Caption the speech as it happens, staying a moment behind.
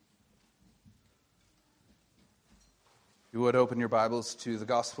You would open your Bibles to the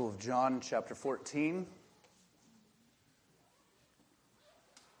Gospel of John, chapter 14.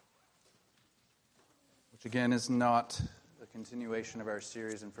 Which again is not a continuation of our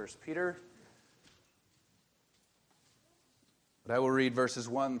series in 1 Peter. But I will read verses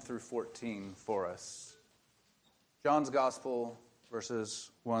 1 through 14 for us. John's Gospel,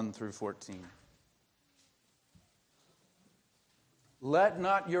 verses 1 through 14. Let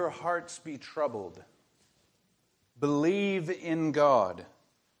not your hearts be troubled. Believe in God.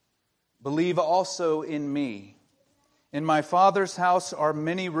 Believe also in me. In my Father's house are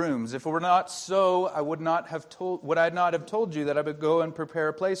many rooms. If it were not so, I would not have told you that I would go and prepare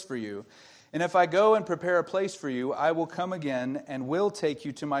a place for you. And if I go and prepare a place for you, I will come again and will take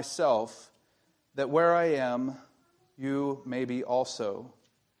you to myself, that where I am, you may be also.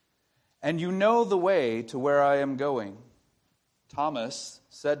 And you know the way to where I am going. Thomas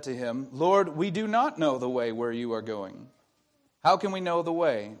said to him, Lord, we do not know the way where you are going. How can we know the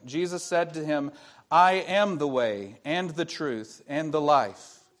way? Jesus said to him, I am the way and the truth and the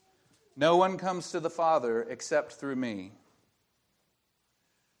life. No one comes to the Father except through me.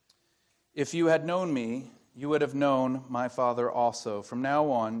 If you had known me, you would have known my Father also. From now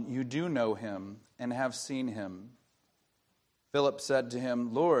on, you do know him and have seen him. Philip said to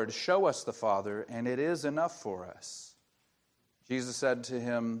him, Lord, show us the Father, and it is enough for us. Jesus said to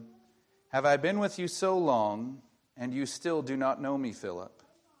him, Have I been with you so long, and you still do not know me, Philip?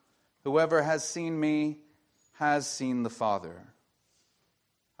 Whoever has seen me has seen the Father.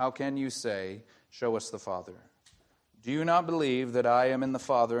 How can you say, Show us the Father? Do you not believe that I am in the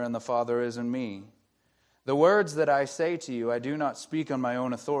Father, and the Father is in me? The words that I say to you, I do not speak on my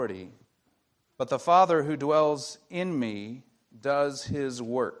own authority, but the Father who dwells in me does his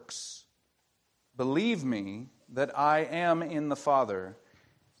works. Believe me that I am in the Father,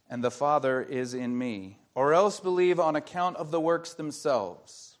 and the Father is in me, or else believe on account of the works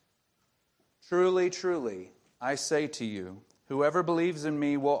themselves. Truly, truly, I say to you, whoever believes in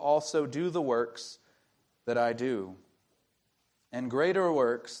me will also do the works that I do. And greater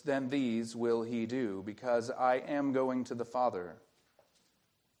works than these will he do, because I am going to the Father.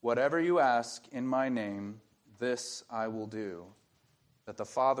 Whatever you ask in my name, this I will do, that the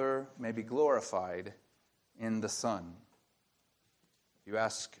Father may be glorified in the Son. If you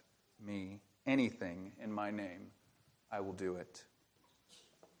ask me anything in my name, I will do it.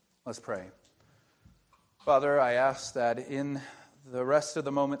 Let's pray. Father, I ask that in the rest of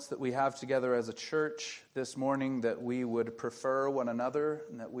the moments that we have together as a church this morning, that we would prefer one another,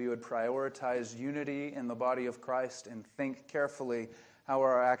 and that we would prioritize unity in the body of Christ and think carefully how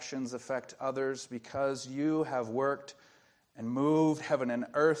our actions affect others, because you have worked and moved heaven and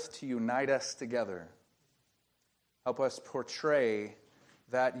earth to unite us together. Help us portray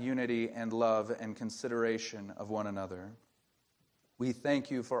that unity and love and consideration of one another. We thank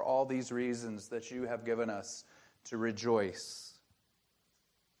you for all these reasons that you have given us to rejoice.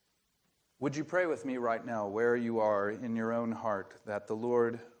 Would you pray with me right now, where you are in your own heart, that the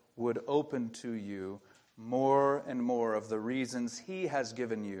Lord would open to you more and more of the reasons he has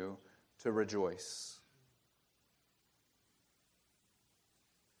given you to rejoice?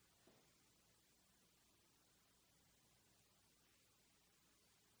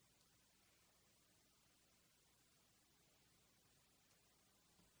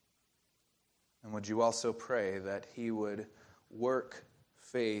 And would you also pray that he would work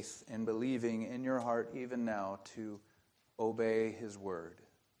faith in believing in your heart even now to obey his word?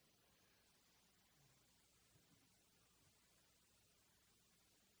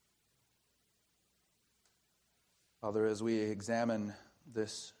 Father, as we examine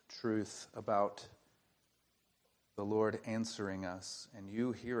this truth about the Lord answering us and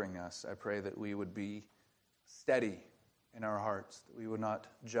you hearing us, I pray that we would be steady in our hearts, that we would not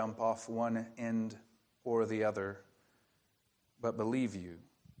jump off one end or the other, but believe you.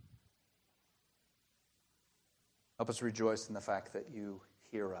 Help us rejoice in the fact that you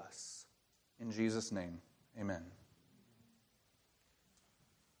hear us. In Jesus' name, amen.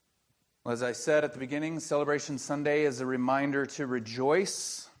 Well, as I said at the beginning, Celebration Sunday is a reminder to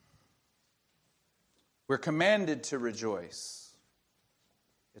rejoice. We're commanded to rejoice.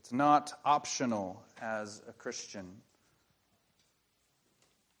 It's not optional as a Christian.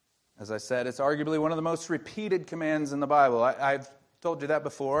 As I said, it's arguably one of the most repeated commands in the Bible. I've told you that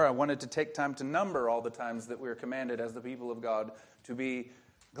before. I wanted to take time to number all the times that we're commanded as the people of God to be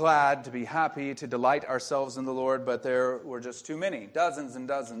glad, to be happy, to delight ourselves in the Lord, but there were just too many. Dozens and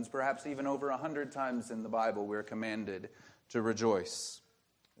dozens, perhaps even over 100 times in the Bible, we're commanded to rejoice.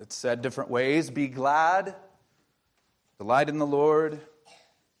 It's said different ways. Be glad, delight in the Lord,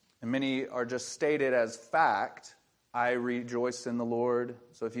 and many are just stated as fact, I rejoice in the Lord.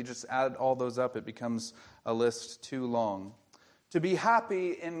 So if you just add all those up, it becomes a list too long. To be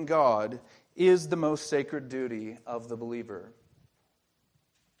happy in God is the most sacred duty of the believer.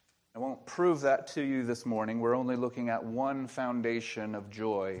 I won't prove that to you this morning. We're only looking at one foundation of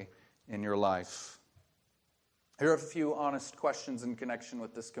joy in your life. Here are a few honest questions in connection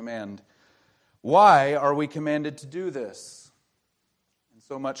with this command. Why are we commanded to do this? And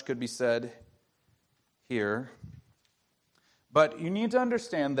so much could be said here. But you need to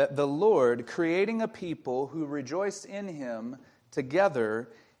understand that the Lord, creating a people who rejoice in Him together,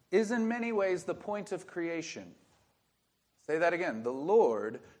 is in many ways the point of creation. Say that again. The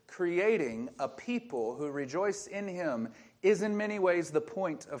Lord, creating a people who rejoice in Him, is in many ways the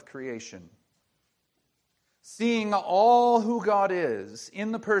point of creation. Seeing all who God is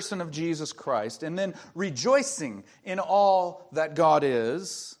in the person of Jesus Christ, and then rejoicing in all that God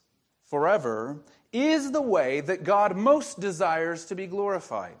is forever, is the way that God most desires to be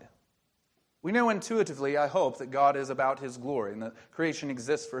glorified. We know intuitively, I hope, that God is about His glory and that creation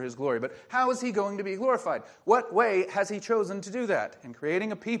exists for His glory. But how is He going to be glorified? What way has He chosen to do that? In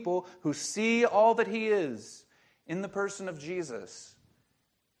creating a people who see all that He is in the person of Jesus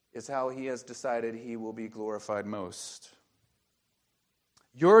is how He has decided He will be glorified most.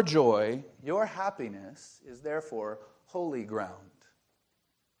 Your joy, your happiness is therefore holy ground.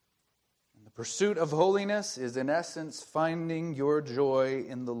 The pursuit of holiness is, in essence, finding your joy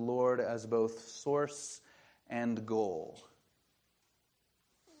in the Lord as both source and goal.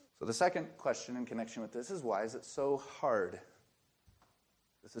 So the second question in connection with this is, why is it so hard?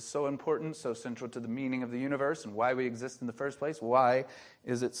 This is so important, so central to the meaning of the universe and why we exist in the first place. Why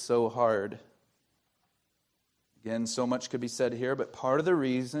is it so hard? Again, so much could be said here, but part of the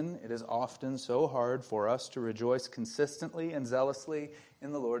reason it is often so hard for us to rejoice consistently and zealously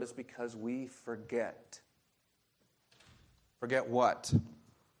in the Lord is because we forget. Forget what?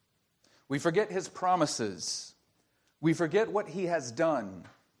 We forget His promises. We forget what He has done.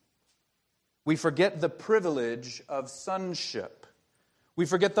 We forget the privilege of sonship. We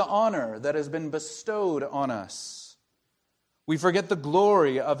forget the honor that has been bestowed on us. We forget the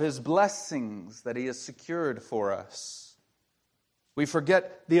glory of His blessings that He has secured for us. We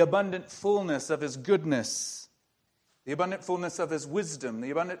forget the abundant fullness of His goodness, the abundant fullness of His wisdom,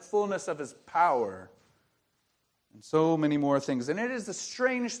 the abundant fullness of His power, and so many more things. And it is a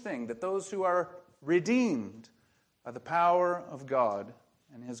strange thing that those who are redeemed by the power of God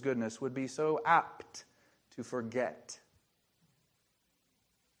and His goodness would be so apt to forget,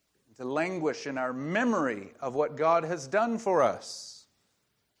 to languish in our memory of what God has done for us.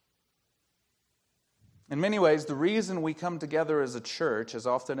 In many ways, the reason we come together as a church, as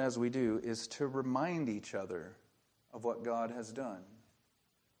often as we do, is to remind each other of what God has done.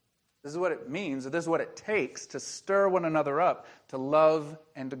 This is what it means, this is what it takes to stir one another up to love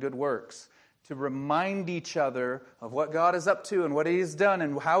and to good works. To remind each other of what God is up to and what He has done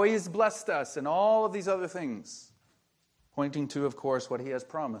and how He has blessed us and all of these other things. Pointing to, of course, what He has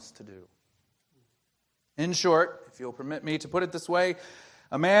promised to do. In short, if you'll permit me to put it this way,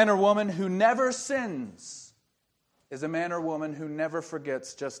 a man or woman who never sins is a man or woman who never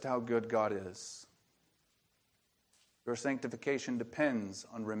forgets just how good God is. Your sanctification depends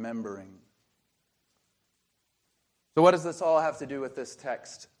on remembering. So what does this all have to do with this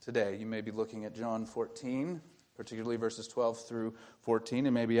text today? You may be looking at John 14, particularly verses 12 through 14,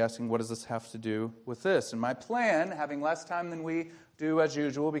 and may be asking, what does this have to do with this? And my plan, having less time than we do as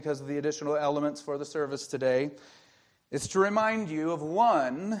usual because of the additional elements for the service today, is to remind you of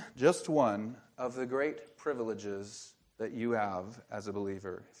just one, of the great privileges that you have as a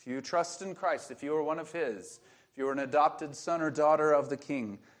believer. If you trust in Christ, if you are one of His, if you are an adopted son or daughter of the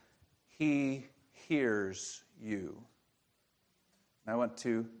King, He hears you. And I want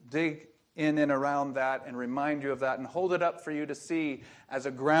to dig in and around that and remind you of that and hold it up for you to see as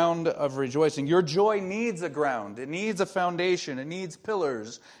a ground of rejoicing. Your joy needs a ground. It needs a foundation. It needs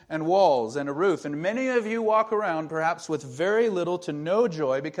pillars and walls and a roof. And many of you walk around perhaps with very little to no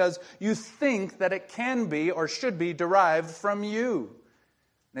joy because you think that it can be or should be derived from you.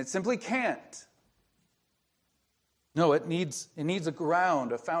 And it simply can't. No, it needs a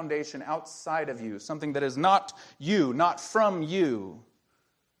ground, a foundation outside of you, something that is not you, not from you.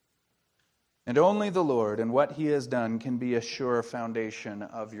 And only the Lord and what He has done can be a sure foundation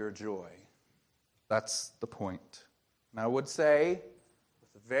of your joy. That's the point. And I would say,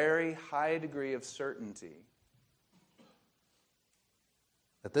 with a very high degree of certainty,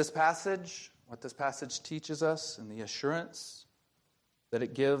 that this passage, what this passage teaches us, and the assurance that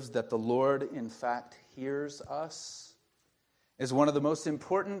it gives that the Lord, in fact, hears us, is one of the most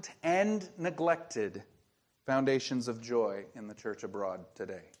important and neglected Foundations of Joy in the church abroad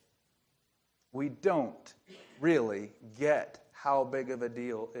today. We don't really get how big of a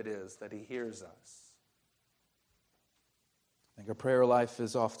deal it is that He hears us. I think a prayer life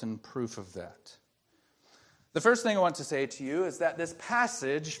is often proof of that. The first thing I want to say to you is that this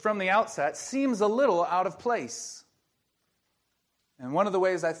passage from the outset seems a little out of place. And one of the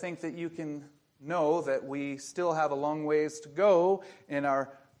ways I think that you can know that we still have a long ways to go in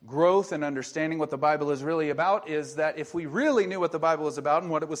our growth and understanding what the Bible is really about is that if we really knew what the Bible is about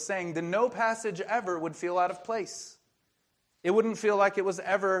and what it was saying, then no passage ever would feel out of place. It wouldn't feel like it was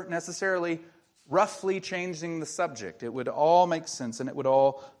ever necessarily roughly changing the subject. It would all make sense and it would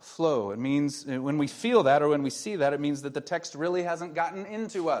all flow. It means when we feel that or when we see that, it means that the text really hasn't gotten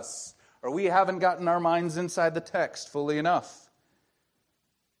into us or we haven't gotten our minds inside the text fully enough.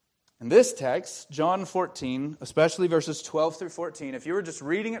 In this text, John 14, especially verses 12 through 14, if you were just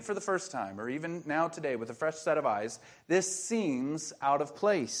reading it for the first time or even now today with a fresh set of eyes, this seems out of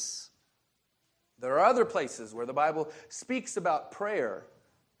place. There are other places where the Bible speaks about prayer.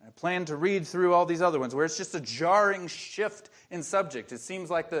 I plan to read through all these other ones where it's just a jarring shift in subject. It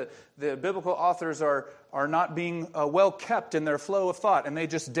seems like the biblical authors are not being well kept in their flow of thought, and they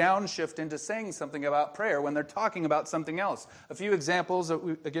just downshift into saying something about prayer when they're talking about something else. A few examples,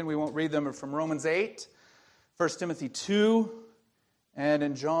 again, we won't read them, are from Romans 8, 1 Timothy 2, and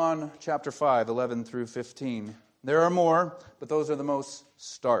in John chapter 5, 11 through 15. There are more, but those are the most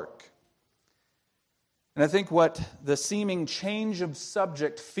stark. And I think what the seeming change of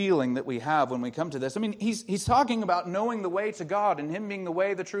subject feeling that we have when we come to this, I mean, he's talking about knowing the way to God and Him being the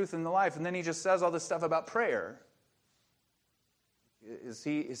way, the truth, and the life, and then he just says all this stuff about prayer. Is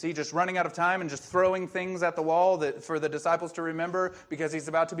he just running out of time and just throwing things at the wall for the disciples to remember because he's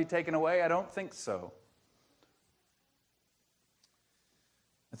about to be taken away? I don't think so.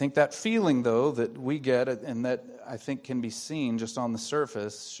 I think that feeling, though, that we get and that I think can be seen just on the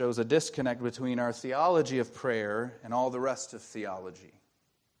surface shows a disconnect between our theology of prayer and all the rest of theology.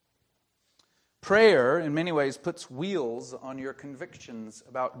 Prayer, in many ways, puts wheels on your convictions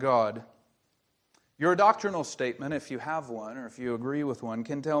about God. Your doctrinal statement, if you have one or if you agree with one,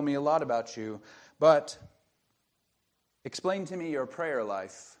 can tell me a lot about you, but explain to me your prayer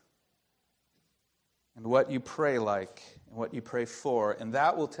life and what you pray like and what you pray for, and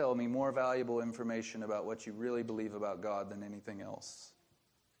that will tell me more valuable information about what you really believe about God than anything else.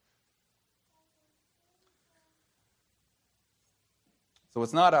 So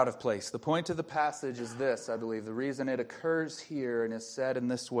it's not out of place. The point of the passage is this, I believe. The reason it occurs here and is said in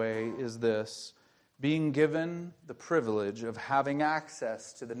this way is this: being given the privilege of having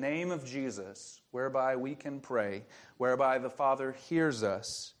access to the name of Jesus, whereby we can pray, whereby the Father hears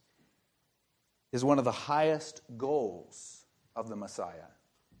us, is one of the highest goals of the Messiah.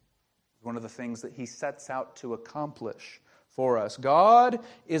 One of the things that He sets out to accomplish for us. God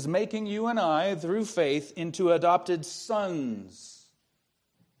is making you and I, through faith, into adopted sons.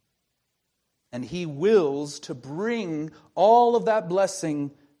 And He wills to bring all of that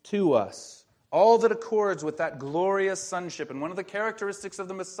blessing to us. All that accords with that glorious sonship. And one of the characteristics of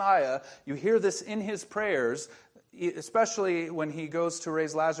the Messiah, you hear this in His prayers, especially when He goes to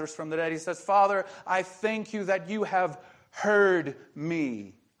raise Lazarus from the dead. He says, Father, I thank You that You have heard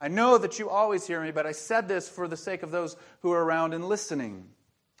me. I know that You always hear me, but I said this for the sake of those who are around and listening.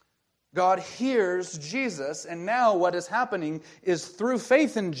 God hears Jesus, and now what is happening is through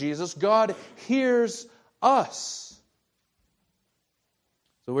faith in Jesus, God hears us.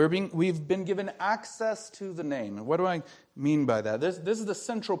 So we've been given access to the name. And what do I mean by that? This is the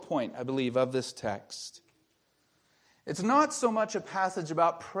central point, I believe, of this text. It's not so much a passage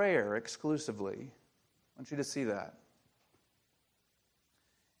about prayer exclusively. I want you to see that.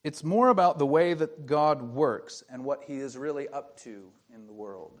 It's more about the way that God works and what He is really up to in the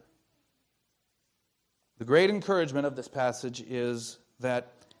world. The great encouragement of this passage is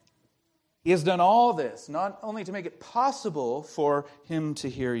that He has done all this, not only to make it possible for Him to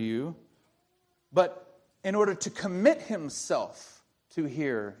hear you, but in order to commit Himself to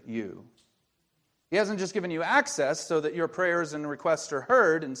hear you. He hasn't just given you access so that your prayers and requests are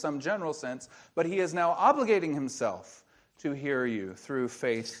heard in some general sense, but He is now obligating Himself to hear you through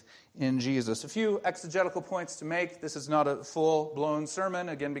faith in Jesus. A few exegetical points to make. This is not a full-blown sermon,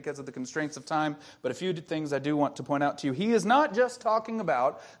 again, because of the constraints of time, but a few things I do want to point out to you. He is not just talking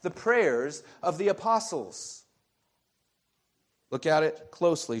about the prayers of the apostles. Look at it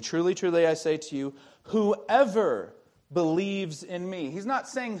closely. Truly, truly, I say to you, whoever believes in me. He's not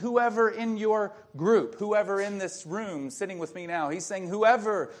saying whoever in your group, whoever in this room sitting with me now. He's saying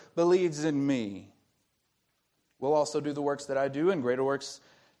whoever believes in me will also do the works that I do, and greater works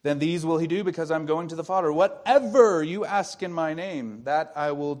then these will he do, because I'm going to the Father. Whatever you ask in my name, that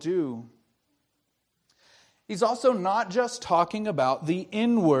I will do. He's also not just talking about the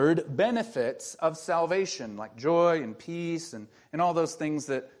inward benefits of salvation, like joy and peace and all those things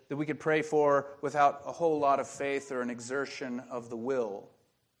that we could pray for without a whole lot of faith or an exertion of the will.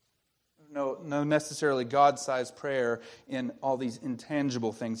 No necessarily God-sized prayer in all these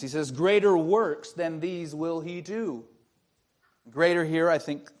intangible things. He says, greater works than these will he do. Greater here, I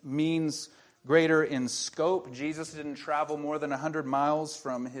think, means greater in scope. Jesus didn't travel more than 100 miles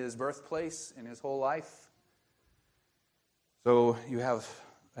from his birthplace in his whole life. So you have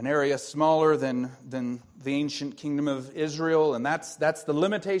an area smaller than the ancient kingdom of Israel, and that's the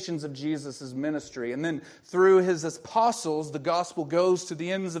limitations of Jesus' ministry. And then through his apostles, the gospel goes to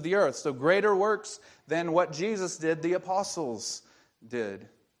the ends of the earth. So greater works than what Jesus did, the apostles did.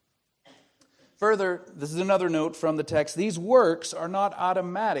 Further, this is another note from the text. These works are not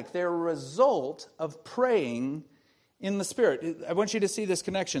automatic. They're a result of praying in the Spirit. I want you to see this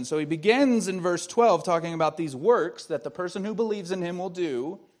connection. So he begins in verse 12 talking about these works that the person who believes in him will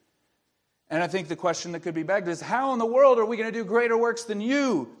do. And I think the question that could be begged is, how in the world are we going to do greater works than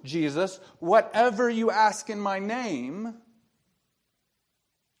you, Jesus? Whatever you ask in my name,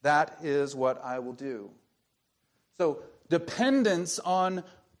 that is what I will do. So dependence on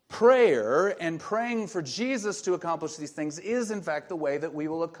prayer and praying for Jesus to accomplish these things is in fact the way that we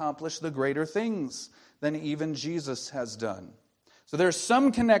will accomplish the greater things than even Jesus has done. So there's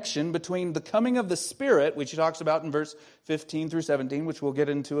some connection between the coming of the Spirit, which he talks about in verse 15 through 17, which we'll get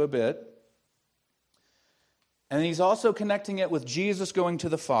into a bit. And he's also connecting it with Jesus going to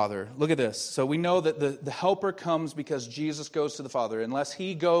the Father. Look at this. So we know that the Helper comes because Jesus goes to the Father. Unless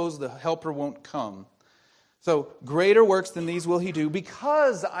he goes, the Helper won't come. So greater works than these will he do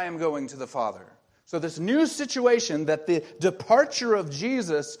because I am going to the Father. So this new situation that the departure of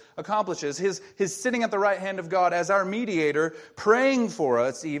Jesus accomplishes, his sitting at the right hand of God as our mediator, praying for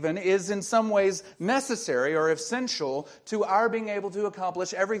us even, is in some ways necessary or essential to our being able to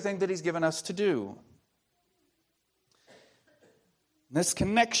accomplish everything that he's given us to do. This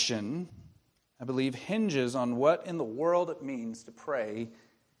connection, I believe, hinges on what in the world it means to pray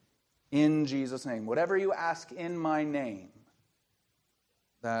in Jesus' name. Whatever you ask in my name,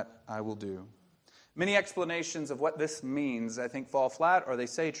 that I will do. Many explanations of what this means, I think, fall flat, or they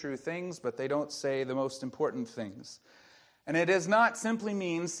say true things, but they don't say the most important things. And it does not simply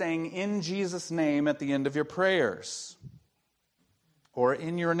mean saying in Jesus' name at the end of your prayers, or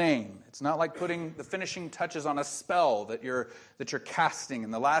in your name. It's not like putting the finishing touches on a spell that you're casting,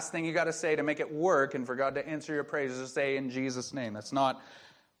 and the last thing you got to say to make it work and for God to answer your prayers is to say in Jesus' name. That's not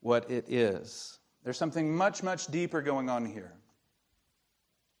what it is. There's something much, much deeper going on here.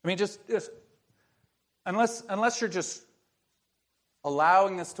 I mean, just unless you're just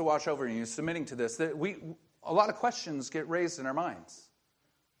allowing this to wash over you, submitting to this, that a lot of questions get raised in our minds.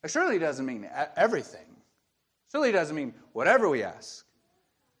 It surely doesn't mean everything. Surely doesn't mean whatever we ask.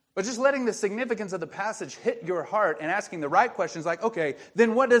 But just letting the significance of the passage hit your heart and asking the right questions like, okay,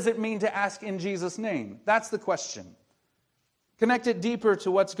 then what does it mean to ask in Jesus' name? That's the question. Connect it deeper to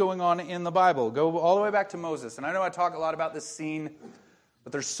what's going on in the Bible. Go all the way back to Moses. And I know I talk a lot about this scene,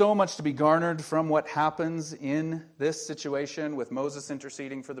 but there's so much to be garnered from what happens in this situation with Moses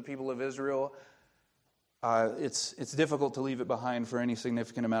interceding for the people of Israel. It's difficult to leave it behind for any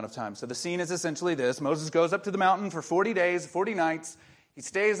significant amount of time. So the scene is essentially this. Moses goes up to the mountain for 40 days, 40 nights. He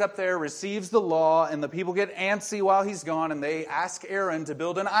stays up there, receives the law, and the people get antsy while he's gone, and they ask Aaron to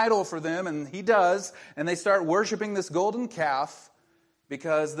build an idol for them, and he does, and they start worshiping this golden calf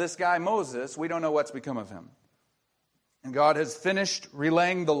because this guy Moses, we don't know what's become of him. And God has finished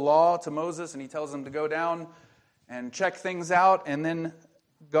relaying the law to Moses, and he tells him to go down and check things out, and then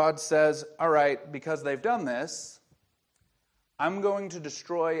God says, all right, because they've done this, I'm going to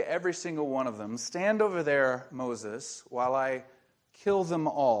destroy every single one of them. Stand over there, Moses, while I kill them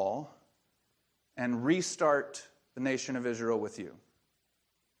all and restart the nation of Israel with you.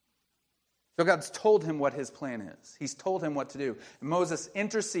 So God's told him what his plan is. He's told him what to do. And Moses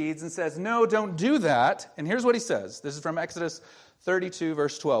intercedes and says, no, don't do that. And here's what he says. This is from Exodus 32,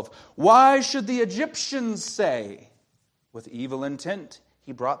 verse 12. Why should the Egyptians say, with evil intent,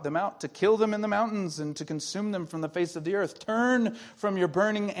 he brought them out to kill them in the mountains and to consume them from the face of the earth? Turn from your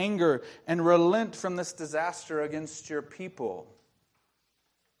burning anger and relent from this disaster against your people.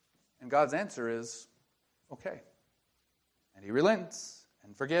 And God's answer is, okay. And he relents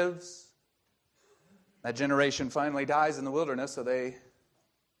and forgives. That generation finally dies in the wilderness, so they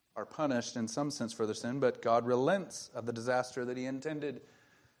are punished in some sense for their sin, but God relents of the disaster that he intended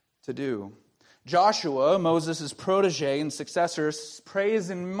to do. Joshua, Moses' protege and successor, prays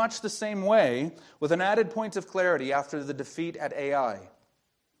in much the same way with an added point of clarity after the defeat at Ai.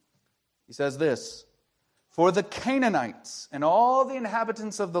 He says this, "For the Canaanites and all the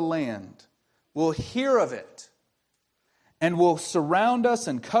inhabitants of the land will hear of it and will surround us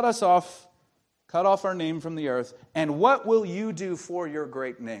and cut off our name from the earth. And what will you do for your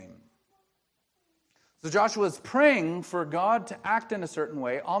great name?" So Joshua is praying for God to act in a certain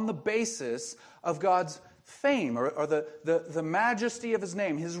way on the basis of God's fame or the majesty of his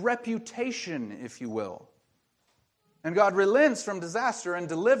name, his reputation, if you will. And God relents from disaster and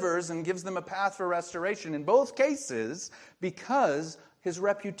delivers and gives them a path for restoration in both cases because his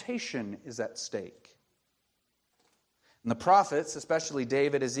reputation is at stake. And the prophets, especially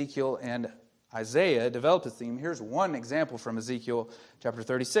David, Ezekiel, and Isaiah, developed a theme. Here's one example from Ezekiel chapter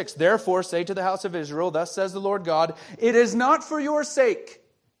 36. "Therefore say to the house of Israel, thus says the Lord God, it is not for your sake,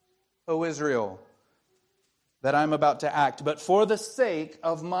 O Israel, that I am about to act, but for the sake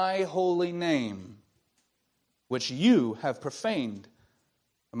of my holy name, which you have profaned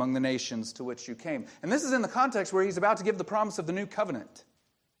among the nations to which you came." And this is in the context where he's about to give the promise of the new covenant.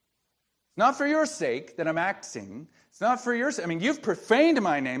 It's not for your sake that I'm acting. It's not for your sake. I mean, you've profaned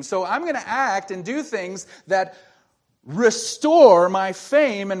my name, so I'm going to act and do things that restore my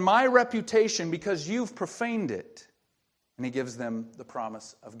fame and my reputation because you've profaned it. And he gives them the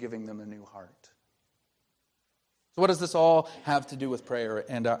promise of giving them a new heart. So what does this all have to do with prayer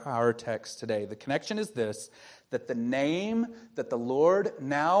and our text today? The connection is this, that the name that the Lord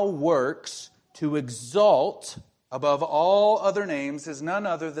now works to exalt above all other names is none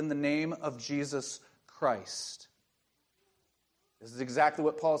other than the name of Jesus Christ. This is exactly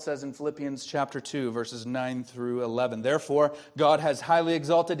what Paul says in Philippians chapter 2, verses 9 through 11. "Therefore, God has highly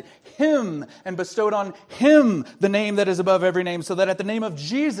exalted him and bestowed on him the name that is above every name, so that at the name of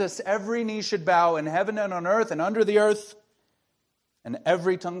Jesus every knee should bow in heaven and on earth and under the earth, and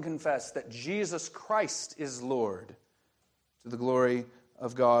every tongue confess that Jesus Christ is Lord, to the glory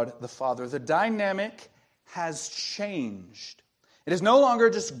of God the Father." The dynamic has changed. It is no longer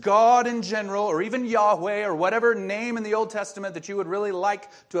just God in general, or even Yahweh, or whatever name in the Old Testament that you would really like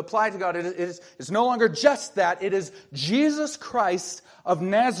to apply to God. It's no longer just that. It is Jesus Christ of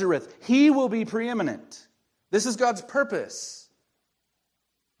Nazareth. He will be preeminent. This is God's purpose.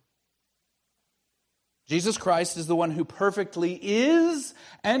 Jesus Christ is the one who perfectly is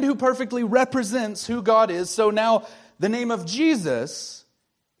and who perfectly represents who God is. So now the name of Jesus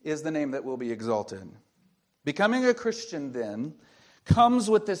is the name that will be exalted. Becoming a Christian then comes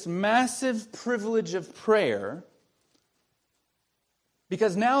with this massive privilege of prayer,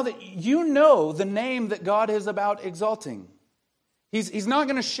 because now that you know the name that God is about exalting, He's not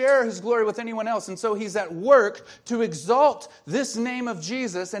going to share His glory with anyone else, and so He's at work to exalt this name of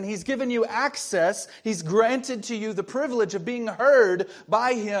Jesus, and He's given you access. He's granted to you the privilege of being heard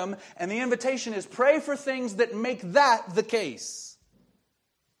by Him, and the invitation is pray for things that make that the case.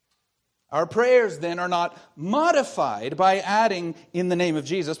 Our prayers then are not modified by adding in the name of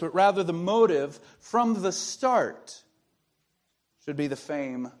Jesus, but rather the motive from the start should be the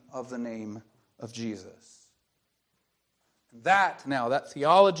fame of the name of Jesus. That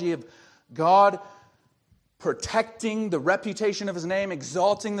theology of God protecting the reputation of His name,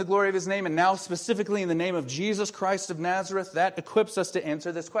 exalting the glory of His name, and now specifically in the name of Jesus Christ of Nazareth, that equips us to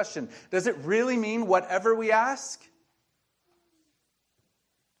answer this question. Does it really mean whatever we ask?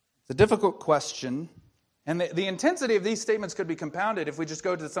 It's a difficult question, and the intensity of these statements could be compounded if we just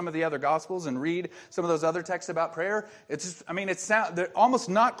go to some of the other Gospels and read some of those other texts about prayer. They're almost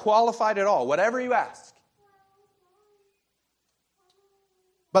not qualified at all, whatever you ask.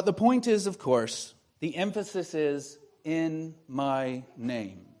 But the point is, of course, the emphasis is in my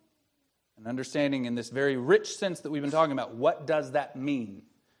name. And understanding in this very rich sense that we've been talking about, what does that mean?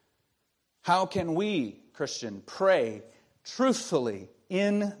 How can we, Christian, pray truthfully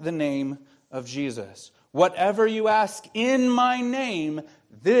in the name of Jesus? Whatever you ask in my name,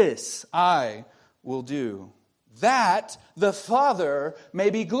 this I will do, that the Father may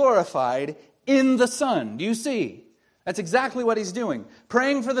be glorified in the Son. Do you see? That's exactly what he's doing.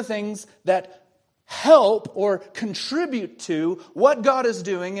 Praying for the things that help or contribute to what God is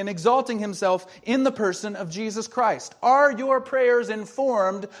doing in exalting Himself in the person of Jesus Christ. Are your prayers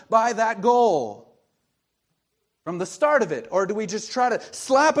informed by that goal from the start of it? Or do we just try to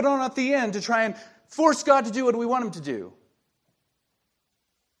slap it on at the end to try and force God to do what we want Him to do?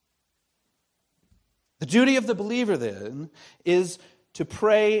 The duty of the believer then is to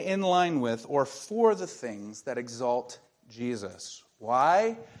pray in line with or for the things that exalt Jesus.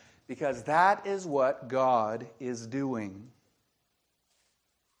 Why? Because that is what God is doing.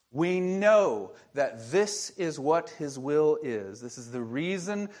 We know that this is what His will is. This is the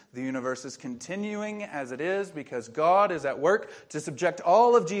reason the universe is continuing as it is, because God is at work to subject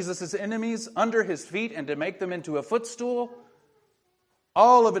all of Jesus' enemies under His feet and to make them into a footstool.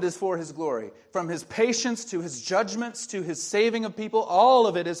 All of it is for His glory. From His patience to His judgments to His saving of people, all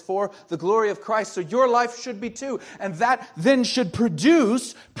of it is for the glory of Christ. So your life should be too. And that then should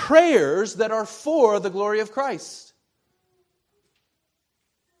produce prayers that are for the glory of Christ.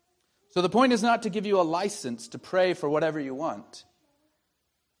 So the point is not to give you a license to pray for whatever you want,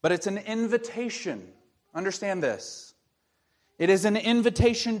 but it's an invitation. Understand this. It is an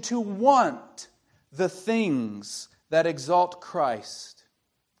invitation to want the things that exalt Christ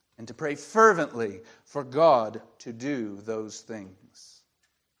and to pray fervently for God to do those things.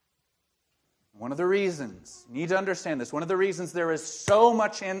 One of the reasons, you need to understand this, one of the reasons there is so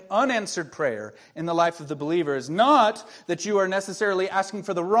much unanswered prayer in the life of the believer is not that you are necessarily asking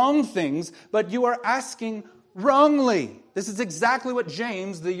for the wrong things, but you are asking wrongly. This is exactly what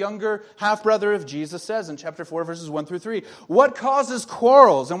James, the younger half-brother of Jesus, says in chapter 4, verses 1 through 3. What causes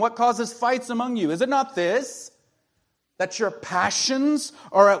quarrels and what causes fights among you? Is it not this, that your passions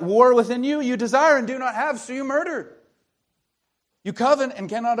are at war within you? You desire and do not have, so you murder. You covet and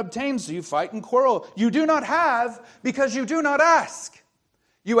cannot obtain, so you fight and quarrel. You do not have because you do not ask.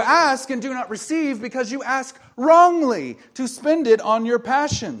 You ask and do not receive because you ask wrongly to spend it on your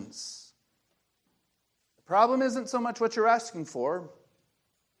passions. The problem isn't so much what you're asking for,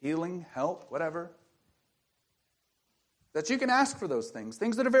 healing, help, whatever. That you can ask for those things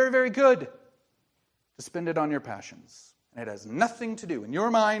that are very, very good, to spend it on your passions. And it has nothing to do in your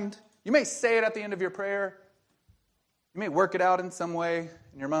mind. You may say it at the end of your prayer. You may work it out in some way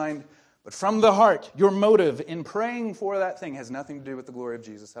in your mind, but from the heart, your motive in praying for that thing has nothing to do with the glory of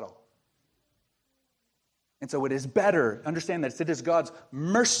Jesus at all. And so it is better, understand that it is God's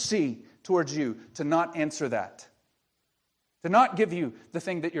mercy towards you to not answer that. To not give you the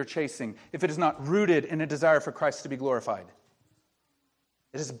thing that you're chasing if it is not rooted in a desire for Christ to be glorified.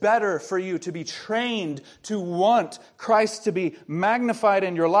 It is better for you to be trained to want Christ to be magnified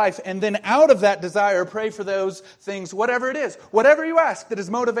in your life, and then out of that desire, pray for those things, whatever it is. Whatever you ask that is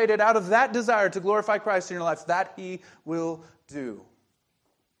motivated out of that desire to glorify Christ in your life, that He will do.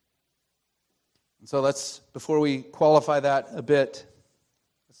 And so before we qualify that a bit,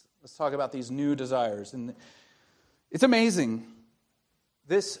 let's talk about these new desires. And it's amazing.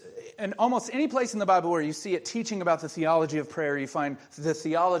 And almost any place in the Bible where you see it teaching about the theology of prayer, you find the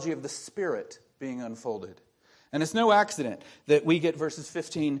theology of the Spirit being unfolded. And it's no accident that we get verses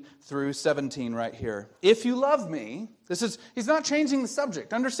 15 through 17 right here. If you love me, he's not changing the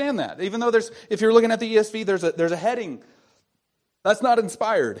subject. Understand that. Even though if you're looking at the ESV, there's a heading. That's not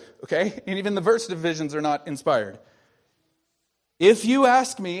inspired, okay? And even the verse divisions are not inspired. If you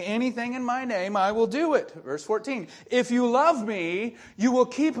ask me anything in my name, I will do it. Verse 14. If you love me, you will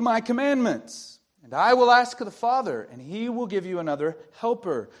keep my commandments. And I will ask the Father, and He will give you another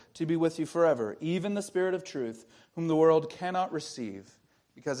helper to be with you forever, even the Spirit of truth, whom the world cannot receive,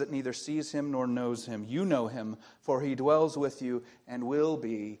 because it neither sees Him nor knows Him. You know Him, for He dwells with you and will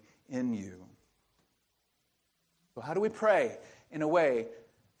be in you. So how do we pray in a way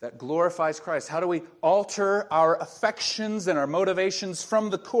that glorifies Christ? How do we alter our affections and our motivations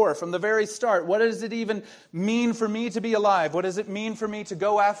from the core, from the very start? What does it even mean for me to be alive? What does it mean for me to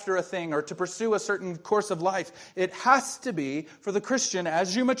go after a thing or to pursue a certain course of life? It has to be, for the Christian,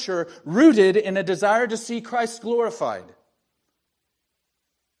 as you mature, rooted in a desire to see Christ glorified.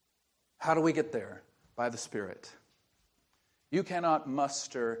 How do we get there? By the Spirit. You cannot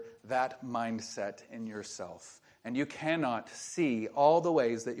muster that mindset in yourself. And you cannot see all the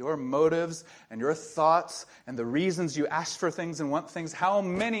ways that your motives and your thoughts and the reasons you ask for things and want things, how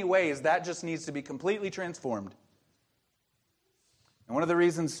many ways that just needs to be completely transformed. And one of the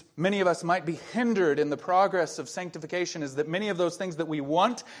reasons many of us might be hindered in the progress of sanctification is that many of those things that we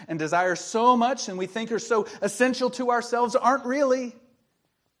want and desire so much and we think are so essential to ourselves aren't really.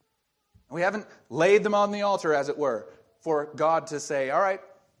 We haven't laid them on the altar, as it were, for God to say, all right,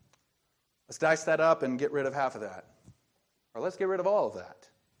 let's dice that up and get rid of half of that. Or let's get rid of all of that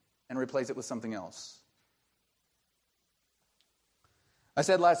and replace it with something else. I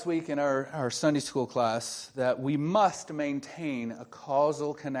said last week in our Sunday school class that we must maintain a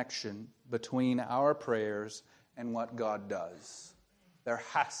causal connection between our prayers and what God does. There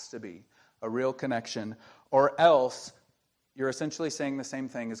has to be a real connection, or else you're essentially saying the same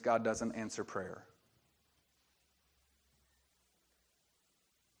thing as God doesn't answer prayer.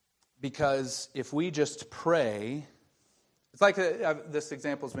 Because if we just pray, it's like this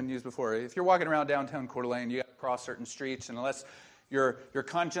example has been used before. If you're walking around downtown Coeur d'Alene, you got to cross certain streets, and unless your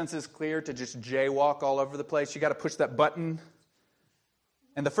conscience is clear to just jaywalk all over the place, you got to push that button.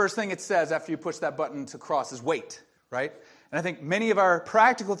 And the first thing it says after you push that button to cross is wait, right? And I think many of our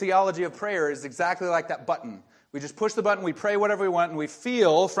practical theology of prayer is exactly like that button. We just push the button, we pray whatever we want, and we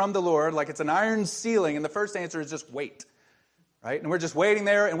feel from the Lord like it's an iron ceiling, and the first answer is just wait. Right? And we're just waiting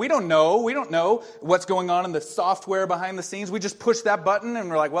there, and we don't know what's going on in the software behind the scenes. We just push that button, and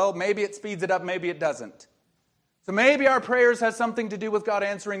we're like, well, maybe it speeds it up, maybe it doesn't. So maybe our prayers has something to do with God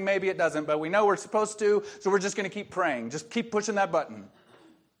answering, maybe it doesn't, but we know we're supposed to, so we're just going to keep praying. Just keep pushing that button.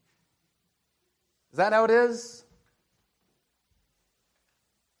 Is that how it is?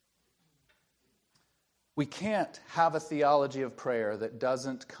 We can't have a theology of prayer that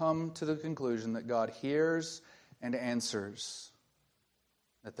doesn't come to the conclusion that God hears and answers.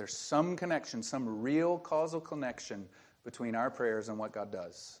 That there's some connection, some real causal connection between our prayers and what God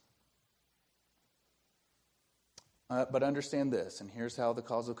does. But understand this, and here's how the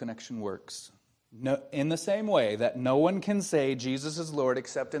causal connection works. In the same way that no one can say Jesus is Lord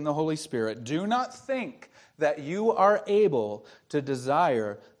except in the Holy Spirit, do not think that you are able to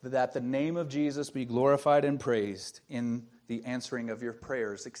desire that the name of Jesus be glorified and praised in the answering of your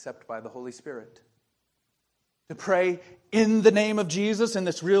prayers except by the Holy Spirit. To pray in the name of Jesus in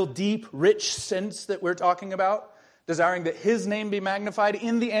this real deep, rich sense that we're talking about, desiring that His name be magnified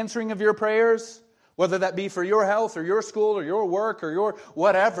in the answering of your prayers, whether that be for your health or your school or your work or your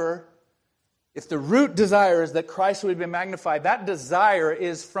whatever. If the root desire is that Christ would be magnified, that desire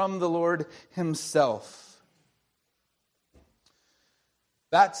is from the Lord Himself.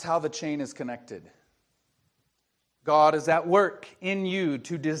 That's how the chain is connected. God is at work in you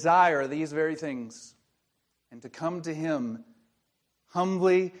to desire these very things and to come to Him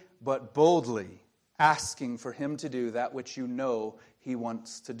humbly but boldly, asking for Him to do that which you know He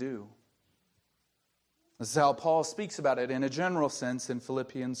wants to do. This is how Paul speaks about it in a general sense in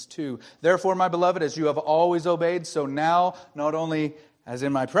Philippians 2. Therefore, my beloved, as you have always obeyed, so now, not only as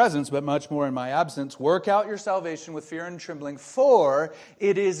in my presence, but much more in my absence, work out your salvation with fear and trembling, for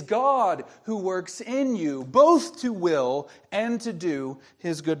it is God who works in you, both to will and to do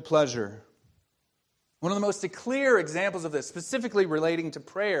His good pleasure. One of the most clear examples of this, specifically relating to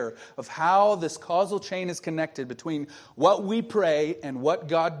prayer, of how this causal chain is connected between what we pray and what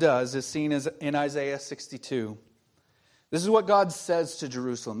God does, is seen as in Isaiah 62. This is what God says to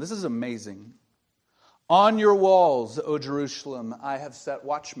Jerusalem. This is amazing. On your walls, O Jerusalem, I have set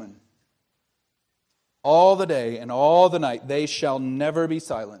watchmen. All the day and all the night they shall never be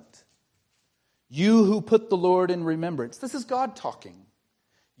silent. You who put the Lord in remembrance. This is God talking.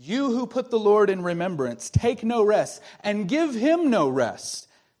 You who put the Lord in remembrance, take no rest and give Him no rest.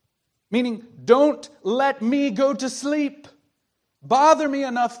 Meaning, don't let me go to sleep. Bother me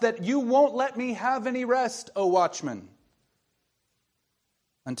enough that you won't let me have any rest, O watchman.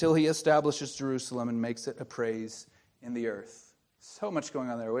 Until He establishes Jerusalem and makes it a praise in the earth. So much going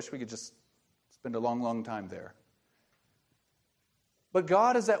on there. I wish we could just spend a long, long time there. But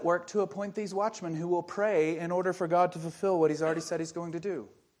God is at work to appoint these watchmen who will pray in order for God to fulfill what He's already said He's going to do.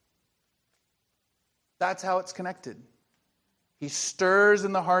 That's how it's connected. He stirs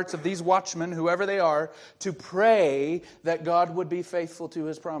in the hearts of these watchmen, whoever they are, to pray that God would be faithful to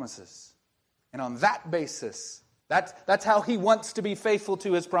His promises. And on that basis, that's how He wants to be faithful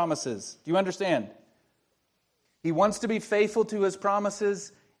to His promises. Do you understand? He wants to be faithful to His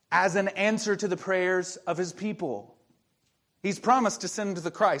promises as an answer to the prayers of His people. He's promised to send the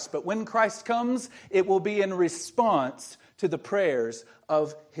Christ, but when Christ comes, it will be in response to the prayers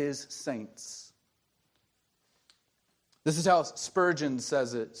of His saints. This is how Spurgeon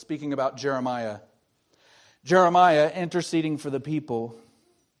says it, speaking about Jeremiah. Jeremiah interceding for the people.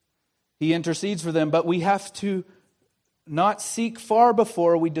 He intercedes for them, but we have to not seek far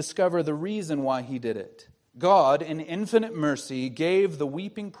before we discover the reason why he did it. God, in infinite mercy, gave the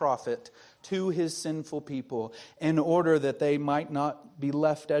weeping prophet to His sinful people in order that they might not be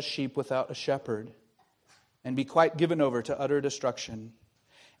left as sheep without a shepherd and be quite given over to utter destruction.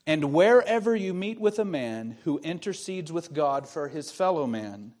 And wherever you meet with a man who intercedes with God for his fellow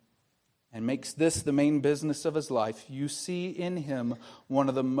man and makes this the main business of his life, you see in him one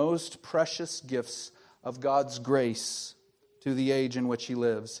of the most precious gifts of God's grace to the age in which he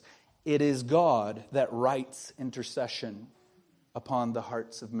lives. It is God that writes intercession upon the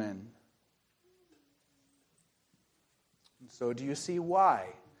hearts of men. And so do you see why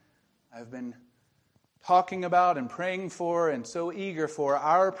I've been talking about and praying for and so eager for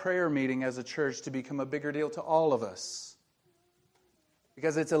our prayer meeting as a church to become a bigger deal to all of us?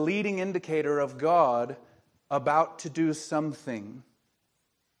 Because it's a leading indicator of God about to do something.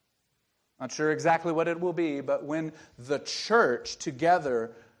 Not sure exactly what it will be, but when the church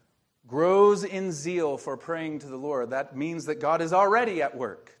together grows in zeal for praying to the Lord, that means that God is already at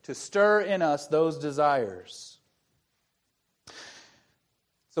work to stir in us those desires.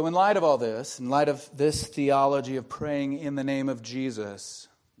 So in light of all this, in light of this theology of praying in the name of Jesus,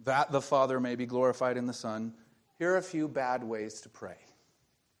 that the Father may be glorified in the Son, here are a few bad ways to pray.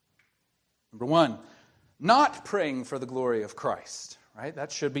 Number one, not praying for the glory of Christ, right?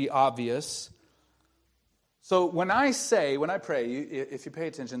 That should be obvious. So when I pray, if you pay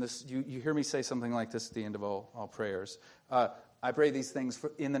attention, you hear me say something like this at the end of all prayers. I pray these things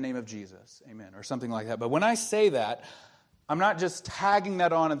in the name of Jesus, amen, or something like that. But when I say that, I'm not just tagging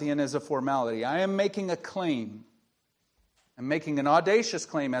that on at the end as a formality. I am making a claim. I'm making an audacious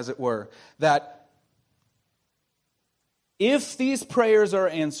claim, as it were, that if these prayers are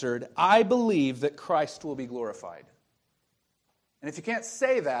answered, I believe that Christ will be glorified. And if you can't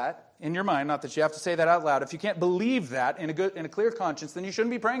say that in your mind, not that you have to say that out loud, if you can't believe that in a clear conscience, then you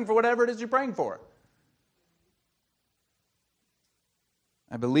shouldn't be praying for whatever it is you're praying for.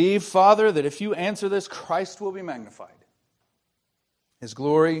 I believe, Father, that if you answer this, Christ will be magnified. His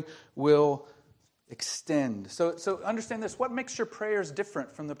glory will extend. So understand this. What makes your prayers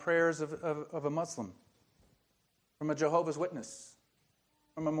different from the prayers of a Muslim? From a Jehovah's Witness?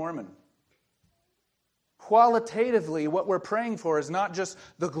 From a Mormon? Qualitatively, what we're praying for is not just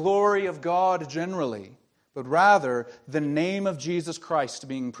the glory of God generally, but rather the name of Jesus Christ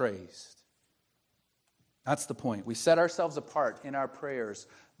being praised. That's the point. We set ourselves apart in our prayers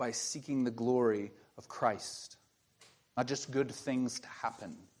by seeking the glory of Christ, not just good things to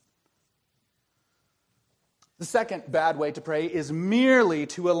happen. The second bad way to pray is merely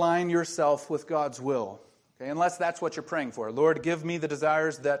to align yourself with God's will. Okay, unless that's what you're praying for. Lord, give me the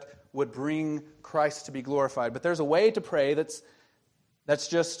desires that would bring Christ to be glorified. But there's a way to pray that's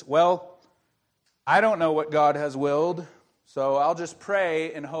just, well, I don't know what God has willed, so I'll just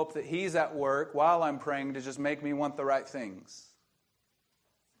pray and hope that He's at work while I'm praying to just make me want the right things.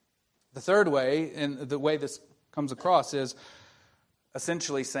 The third way, and the way this comes across, is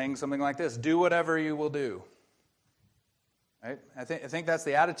essentially saying something like this: do whatever you will do. Right? I think that's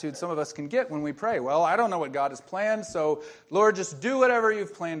the attitude some of us can get when we pray. Well, I don't know what God has planned, so Lord, just do whatever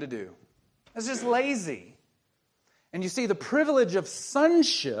you've planned to do. That's just lazy. And you see, the privilege of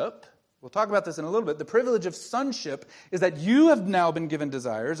sonship, we'll talk about this in a little bit, the privilege of sonship is that you have now been given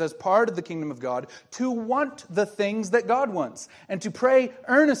desires as part of the kingdom of God to want the things that God wants, and to pray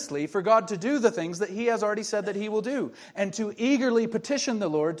earnestly for God to do the things that He has already said that He will do, and to eagerly petition the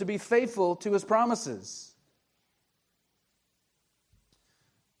Lord to be faithful to His promises.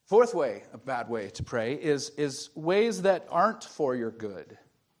 Fourth way, a bad way to pray, is ways that aren't for your good.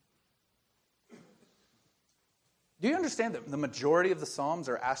 Do you understand that the majority of the Psalms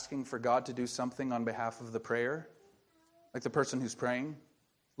are asking for God to do something on behalf of the prayer? Like the person who's praying.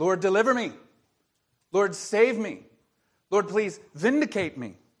 Lord, deliver me. Lord, save me. Lord, please vindicate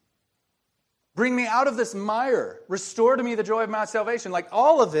me. Bring me out of this mire. Restore to me the joy of my salvation. Like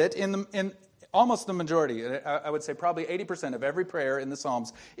all of it in almost the majority, I would say probably 80% of every prayer in the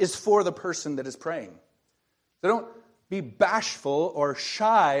Psalms is for the person that is praying. So don't be bashful or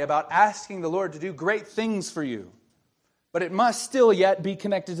shy about asking the Lord to do great things for you. But it must still yet be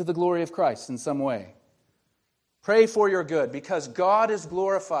connected to the glory of Christ in some way. Pray for your good, because God is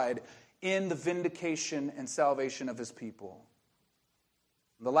glorified in the vindication and salvation of His people.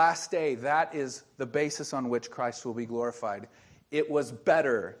 The last day, that is the basis on which Christ will be glorified. It was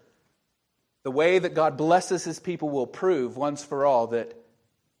better. The way that God blesses His people will prove once for all that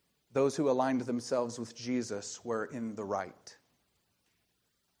those who aligned themselves with Jesus were in the right.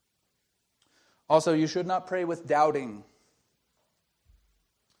 Also, you should not pray with doubting.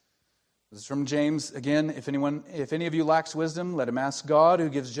 This is from James. Again, if any of you lacks wisdom, let him ask God, who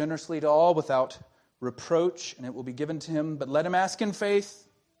gives generously to all without reproach, and it will be given to him. But let him ask in faith,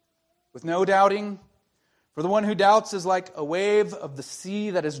 with no doubting. For the one who doubts is like a wave of the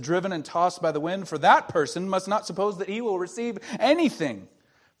sea that is driven and tossed by the wind. For that person must not suppose that he will receive anything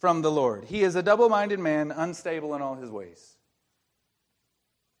from the Lord. He is a double-minded man, unstable in all his ways.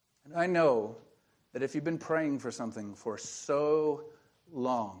 And I know that if you've been praying for something for so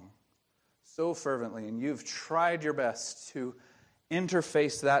long, so fervently, and you've tried your best to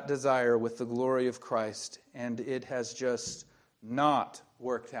interface that desire with the glory of Christ, and it has just not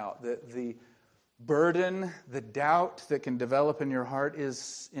worked out, the burden, the doubt that can develop in your heart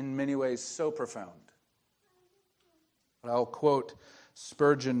is in many ways so profound. But I'll quote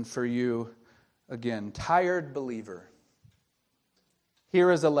Spurgeon for you again. Tired believer,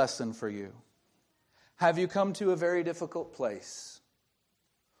 here is a lesson for you. Have you come to a very difficult place?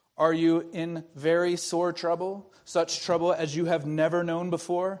 Are you in very sore trouble, such trouble as you have never known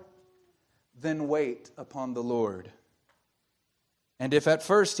before? Then wait upon the Lord. And if at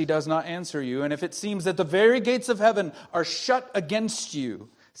first He does not answer you, and if it seems that the very gates of heaven are shut against you,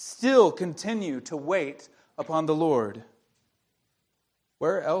 still continue to wait upon the Lord.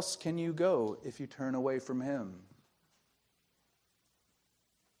 Where else can you go if you turn away from Him?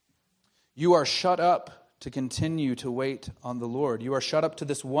 You are shut up to continue to wait on the Lord. You are shut up to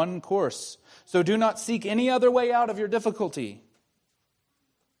this one course. So do not seek any other way out of your difficulty.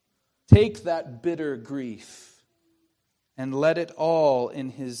 Take that bitter grief and let it all in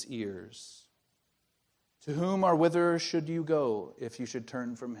His ears. To whom or whither should you go if you should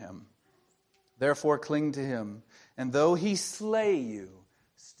turn from Him? Therefore cling to Him, and though He slay you,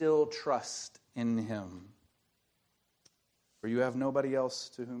 still trust in Him. For you have nobody else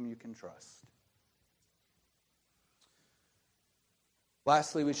to whom you can trust.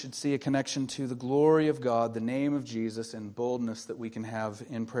 Lastly, we should see a connection to the glory of God, the name of Jesus, and boldness that we can have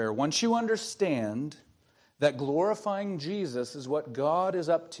in prayer. Once you understand that glorifying Jesus is what God is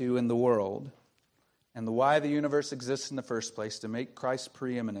up to in the world, and why the universe exists in the first place, to make Christ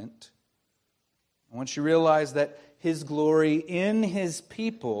preeminent, and once you realize that His glory in His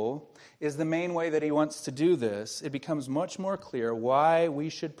people is the main way that He wants to do this, it becomes much more clear why we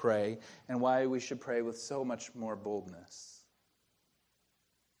should pray, and why we should pray with so much more boldness.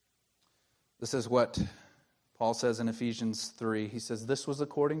 This is what Paul says in Ephesians 3. He says, "This was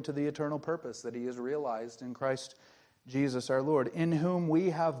according to the eternal purpose that He has realized in Christ Jesus our Lord, in whom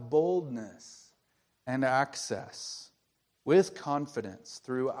we have boldness and access with confidence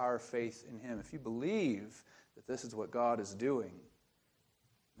through our faith in Him." If you believe that this is what God is doing,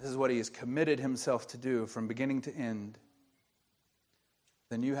 this is what He has committed Himself to do from beginning to end,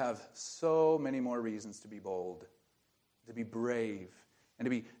 then you have so many more reasons to be bold, to be brave, and to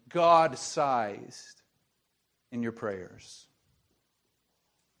be God-sized in your prayers.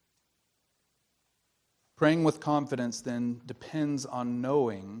 Praying with confidence then depends on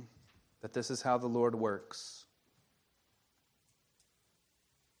knowing that this is how the Lord works.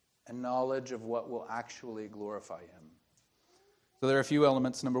 And knowledge of what will actually glorify Him. So there are a few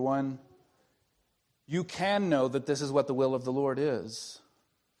elements. Number one, you can know that this is what the will of the Lord is.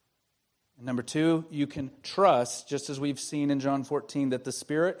 And number two, you can trust, just as we've seen in John 14, that the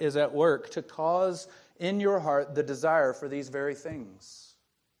Spirit is at work to cause in your heart the desire for these very things.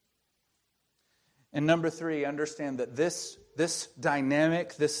 And number three, understand that this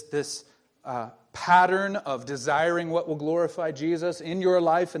dynamic, this pattern of desiring what will glorify Jesus in your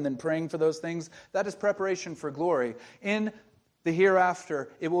life and then praying for those things, that is preparation for glory. In the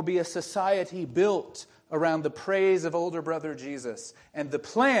hereafter, it will be a society built around the praise of older brother Jesus. And the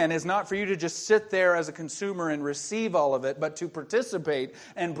plan is not for you to just sit there as a consumer and receive all of it, but to participate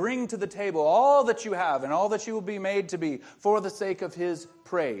and bring to the table all that you have and all that you will be made to be for the sake of His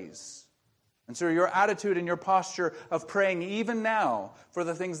praise. And so your attitude and your posture of praying even now for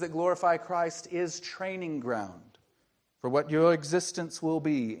the things that glorify Christ is training ground for what your existence will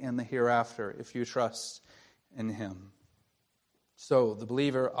be in the hereafter if you trust in Him. So the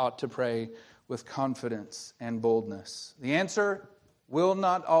believer ought to pray with confidence and boldness. The answer will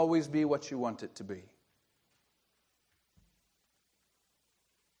not always be what you want it to be.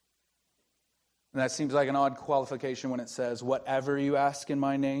 And that seems like an odd qualification when it says, "Whatever you ask in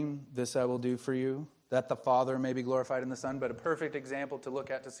my name, this I will do for you, that the Father may be glorified in the Son." But a perfect example to look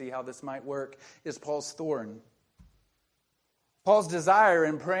at to see how this might work is Paul's thorn. Paul's desire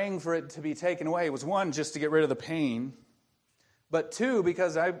in praying for it to be taken away was, one, just to get rid of the pain. But two,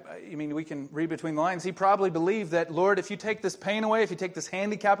 because we can read between the lines, he probably believed that, Lord, if you take this pain away, if you take this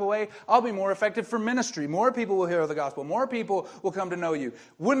handicap away, I'll be more effective for ministry. More people will hear the gospel. More people will come to know you.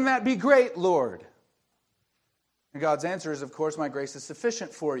 Wouldn't that be great, Lord? And God's answer is, of course, my grace is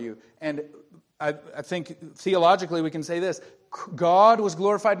sufficient for you. And I think theologically we can say this: God was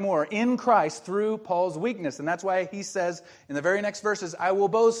glorified more in Christ through Paul's weakness. And that's why he says in the very next verses, I will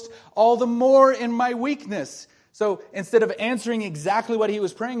boast all the more in my weakness. So instead of answering exactly what he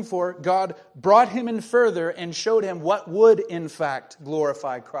was praying for, God brought him in further and showed him what would, in fact,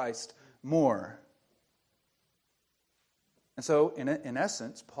 glorify Christ more. And so, in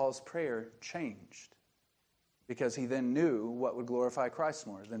essence, Paul's prayer changed because he then knew what would glorify Christ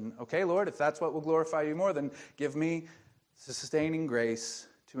more. Then, okay, Lord, if that's what will glorify you more, then give me the sustaining grace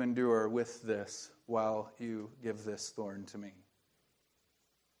to endure with this while you give this thorn to me.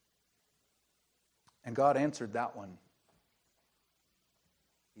 And God answered that one.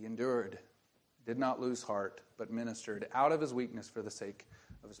 He endured, did not lose heart, but ministered out of his weakness for the sake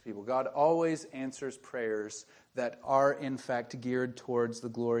of His people. God always answers prayers that are in fact geared towards the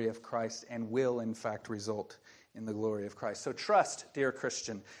glory of Christ and will in fact result in the glory of Christ. So trust, dear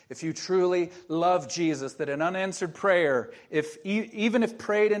Christian, if you truly love Jesus, that an unanswered prayer, even if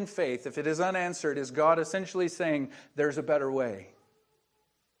prayed in faith, if it is unanswered, is God essentially saying, there's a better way.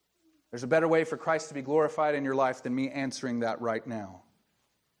 There's a better way for Christ to be glorified in your life than me answering that right now.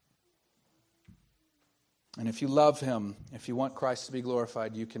 And if you love Him, if you want Christ to be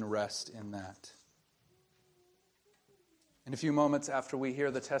glorified, you can rest in that. In a few moments after we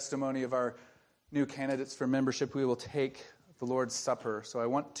hear the testimony of our new candidates for membership, we will take the Lord's Supper. So I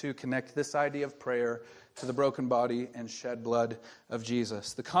want to connect this idea of prayer to the broken body and shed blood of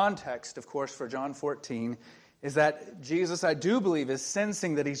Jesus. The context, of course, for John 14 is that Jesus, I do believe, is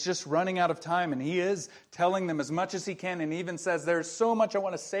sensing that He's just running out of time, and He is telling them as much as He can, and even says, there's so much I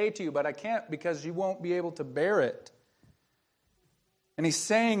want to say to you, but I can't because you won't be able to bear it. And He's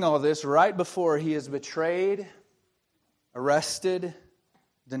saying all this right before He is betrayed, arrested,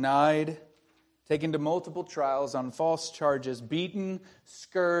 denied, taken to multiple trials on false charges, beaten,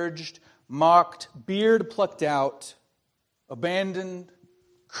 scourged, mocked, beard plucked out, abandoned,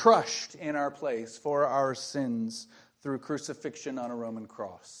 crushed in our place for our sins through crucifixion on a Roman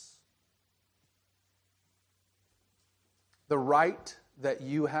cross. The right that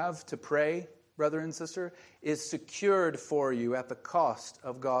you have to pray, brother and sister, is secured for you at the cost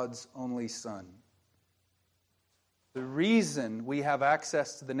of God's only Son. The reason we have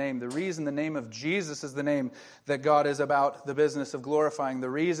access to the name, the reason the name of Jesus is the name that God is about the business of glorifying, the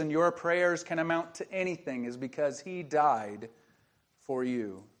reason your prayers can amount to anything is because He died for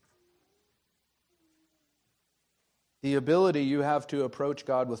you. The ability you have to approach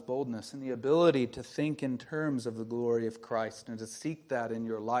God with boldness and the ability to think in terms of the glory of Christ and to seek that in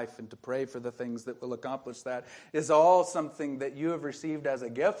your life and to pray for the things that will accomplish that is all something that you have received as a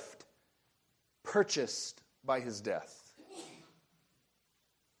gift, purchased by His death.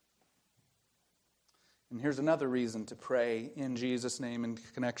 And here's another reason to pray in Jesus' name in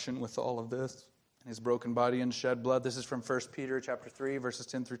connection with all of this. His broken body and shed blood. This is from 1 Peter chapter 3, verses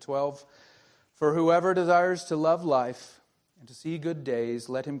 10 through 12. For whoever desires to love life and to see good days,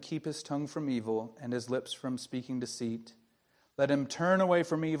 let him keep his tongue from evil and his lips from speaking deceit. Let him turn away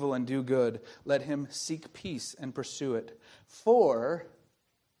from evil and do good. Let him seek peace and pursue it. For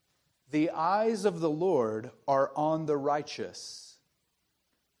the eyes of the Lord are on the righteous,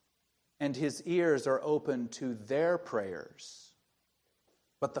 and His ears are open to their prayers.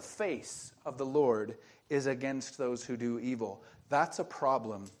 But the face of the Lord is against those who do evil. That's a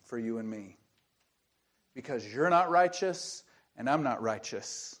problem for you and me. Because you're not righteous, and I'm not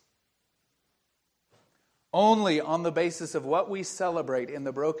righteous. Only on the basis of what we celebrate in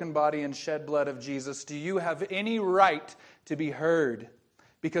the broken body and shed blood of Jesus do you have any right to be heard.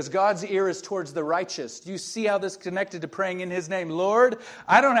 Because God's ear is towards the righteous. Do you see how this is connected to praying in His name? Lord,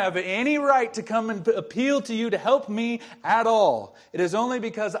 I don't have any right to come and appeal to you to help me at all. It is only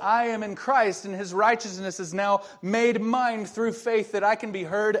because I am in Christ and His righteousness is now made mine through faith that I can be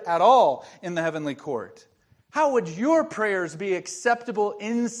heard at all in the heavenly court. How would your prayers be acceptable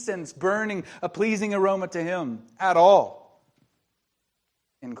incense burning a pleasing aroma to Him at all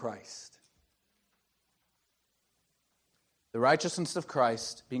in Christ? The righteousness of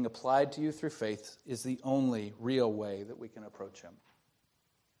Christ being applied to you through faith is the only real way that we can approach Him.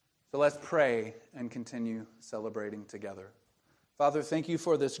 So let's pray and continue celebrating together. Father, thank You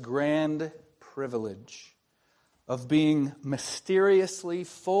for this grand privilege of being mysteriously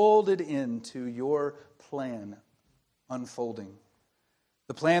folded into Your plan unfolding.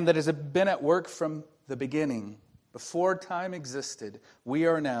 The plan that has been at work from the beginning. Before time existed, we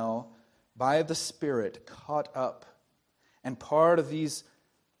are now, by the Spirit, caught up. And part of these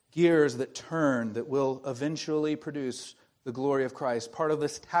gears that turn, that will eventually produce the glory of Christ, part of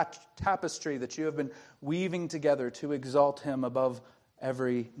this tapestry that You have been weaving together to exalt Him above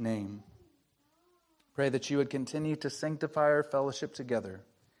every name. Pray that You would continue to sanctify our fellowship together.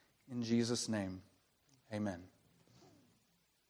 In Jesus' name, amen.